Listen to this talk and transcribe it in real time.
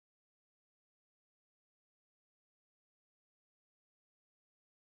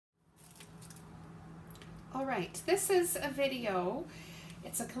All right, this is a video.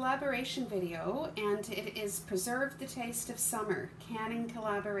 It's a collaboration video, and it is Preserve the Taste of Summer, canning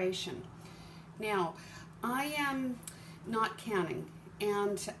collaboration. Now, I am not canning,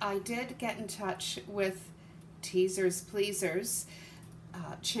 and I did get in touch with Teasers Pleasers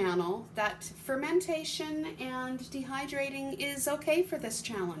channel that fermentation and dehydrating is okay for this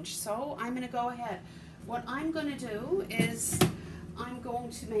challenge, so I'm going to go ahead. What I'm going to do is I'm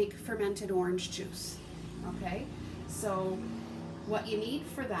going to make fermented orange juice. Okay, so what you need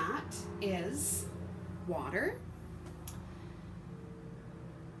for that is water,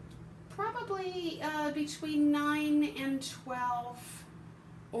 probably between 9 and 12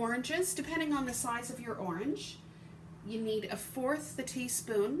 oranges, depending on the size of your orange. You need 1/4 the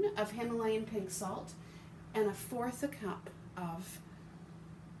teaspoon of Himalayan pink salt and 1/4 a cup of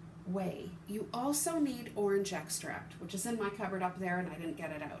whey. You also need orange extract, which is in my cupboard up there and I didn't get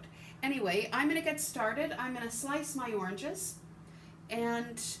it out. Anyway, I'm going to get started. I'm going to slice my oranges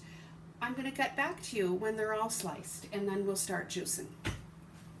and I'm going to get back to you when they're all sliced, and then we'll start juicing.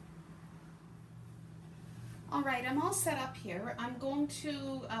 All right, I'm all set up here. I'm going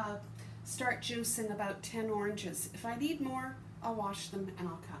to start juicing about 10 oranges. If I need more, I'll wash them and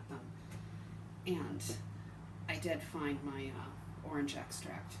I'll cut them. And I did find my orange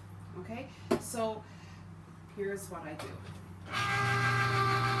extract. Okay, so here's what I do.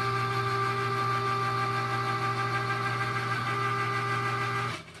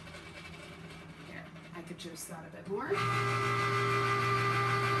 There, I could juice that a bit more.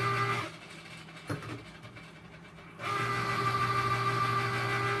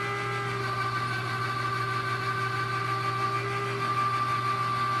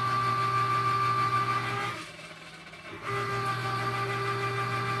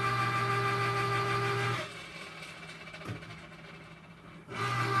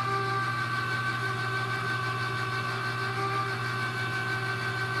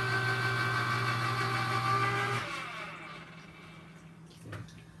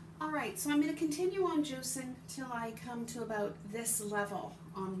 So I'm going to continue on juicing till I come to about this level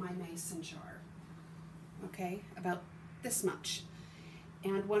on my mason jar. Okay, about this much.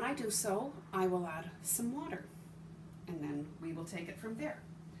 And when I do so, I will add some water, and then we will take it from there.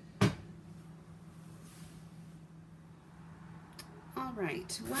 All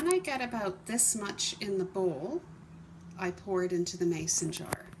right, when I get about this much in the bowl, I pour it into the mason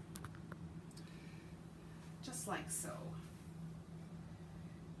jar, just like so.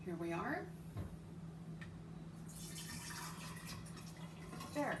 Here we are.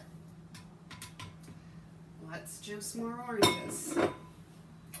 There. Let's juice more oranges.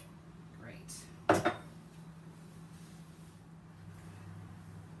 Great.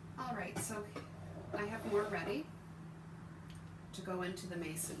 All right, so I have more ready to go into the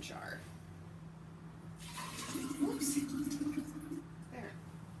mason jar. Oops. There.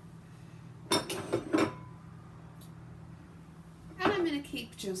 And I'm going to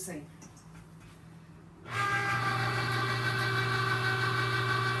keep juicing.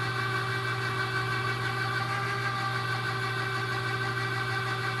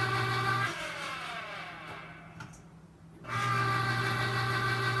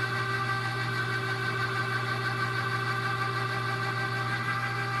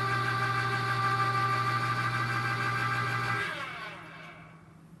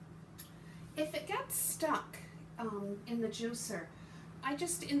 If it gets stuck in the juicer, I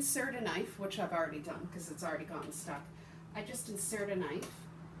just insert a knife, which I've already done because it's already gotten stuck. I just insert a knife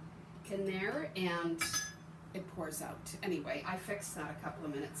in there and it pours out. Anyway, I fixed that a couple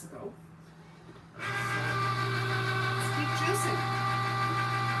of minutes ago. So, let's keep juicing.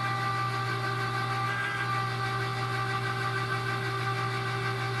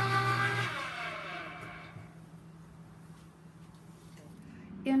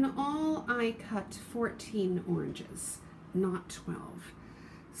 In all, I cut 14 oranges, not 12.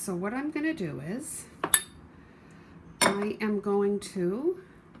 So what I'm going to do is I am going to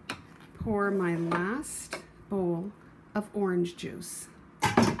pour my last bowl of orange juice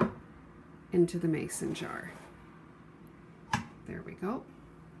into the mason jar. There we go.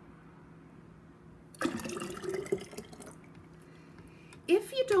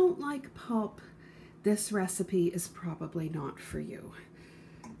 If you don't like pulp, this recipe is probably not for you.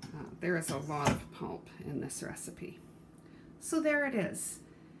 There is a lot of pulp in this recipe. So there it is.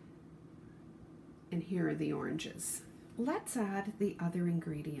 And here are the oranges. Let's add the other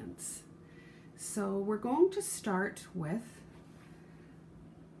ingredients. So we're going to start with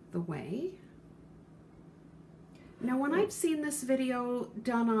the whey. Now when I've seen this video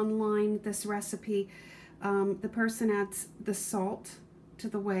done online, this recipe, the person adds the salt to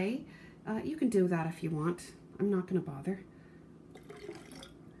the whey You can do that if you want. I'm not going to bother.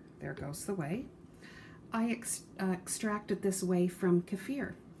 There goes the whey. I extracted this whey from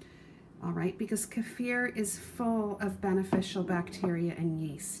kefir, all right, because kefir is full of beneficial bacteria and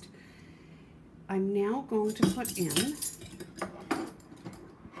yeast. I'm now going to put in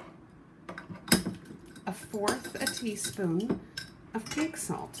 1/4 teaspoon of pink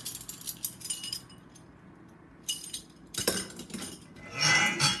salt.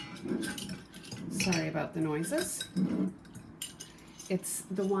 Sorry about the noises. It's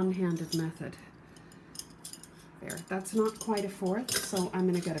the one-handed method. There, that's not quite 1/4, so I'm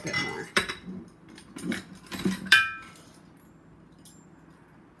going to get a bit more.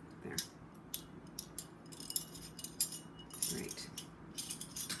 There. Right.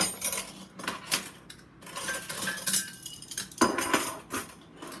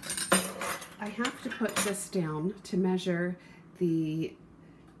 I have to put this down to measure the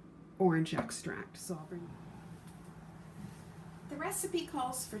orange extract, so I'll bring it. The recipe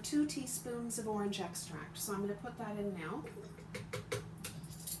calls for 2 teaspoons of orange extract, so I'm going to put that in now.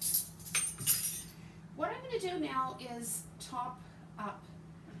 What I'm going to do now is top up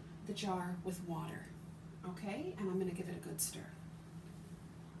the jar with water, okay? And I'm going to give it a good stir.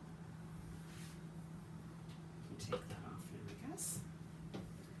 Take that off now, I guess.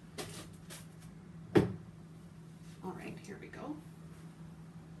 All right, here we go.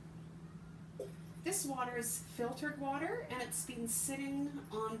 This water is filtered water, and it's been sitting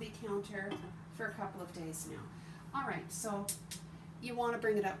on the counter for a couple of days now. All right, so you want to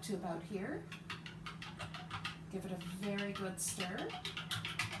bring it up to about here. Give it a very good stir.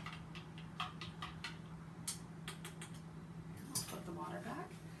 I'll put the water back,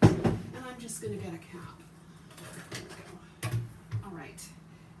 and I'm just going to get a cap. There we go. All right,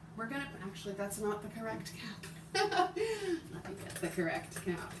 we're going to, actually that's not the correct cap. Let me get the correct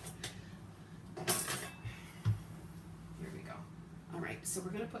cap. Here we go. All right, so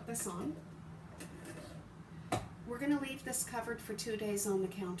we're going to put this on. We're going to leave this covered for 2 days on the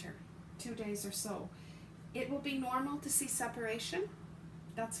counter, 2 days or so. It will be normal to see separation.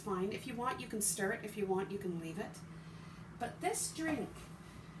 That's fine. If you want, you can stir it. If you want, you can leave it. But this drink,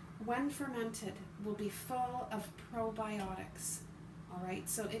 when fermented, will be full of probiotics. All right,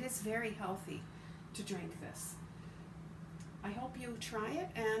 so it is very healthy to drink this. I hope you try it,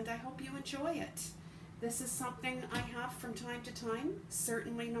 and I hope you enjoy it. This is something I have from time to time,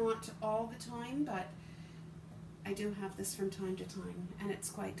 certainly not all the time, but I do have this from time to time, and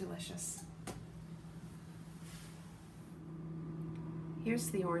it's quite delicious. Here's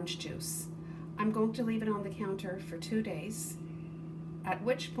the orange juice. I'm going to leave it on the counter for 2 days, at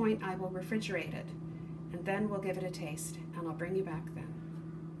which point I will refrigerate it, and then we'll give it a taste, and I'll bring you back then.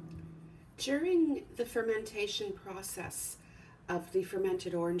 During the fermentation process of the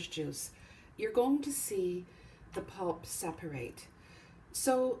fermented orange juice, you're going to see the pulp separate.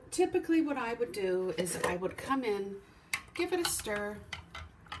 So typically what I would do is I would come in, give it a stir,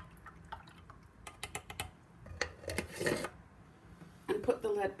 and put the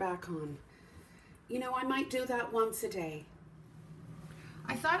lid back on. You know, I might do that once a day.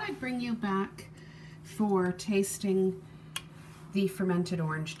 I thought I'd bring you back for tasting the fermented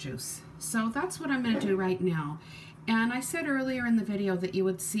orange juice. So that's what I'm going to do right now. And I said earlier in the video that you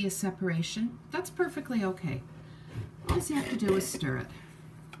would see a separation. That's perfectly okay. All you have to do is stir it.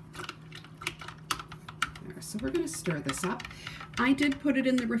 There, so we're going to stir this up. I did put it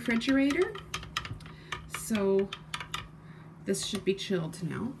in the refrigerator, so this should be chilled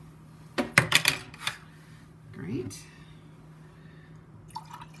now. Great.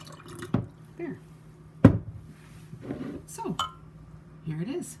 There. So, here it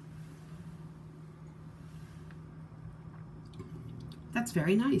is. That's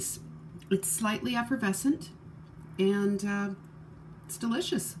very nice. It's slightly effervescent, and it's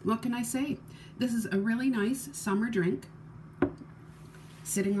delicious. What can I say? This is a really nice summer drink.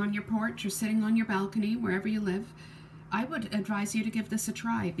 Sitting on your porch or sitting on your balcony, wherever you live, I would advise you to give this a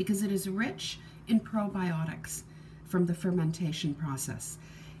try because it is rich in probiotics from the fermentation process.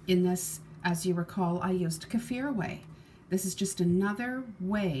 In this, as you recall, I used kefir whey. This is just another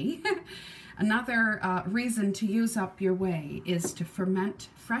way, another reason to use up your whey is to ferment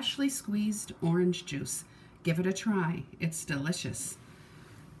freshly squeezed orange juice. Give it a try. It's delicious.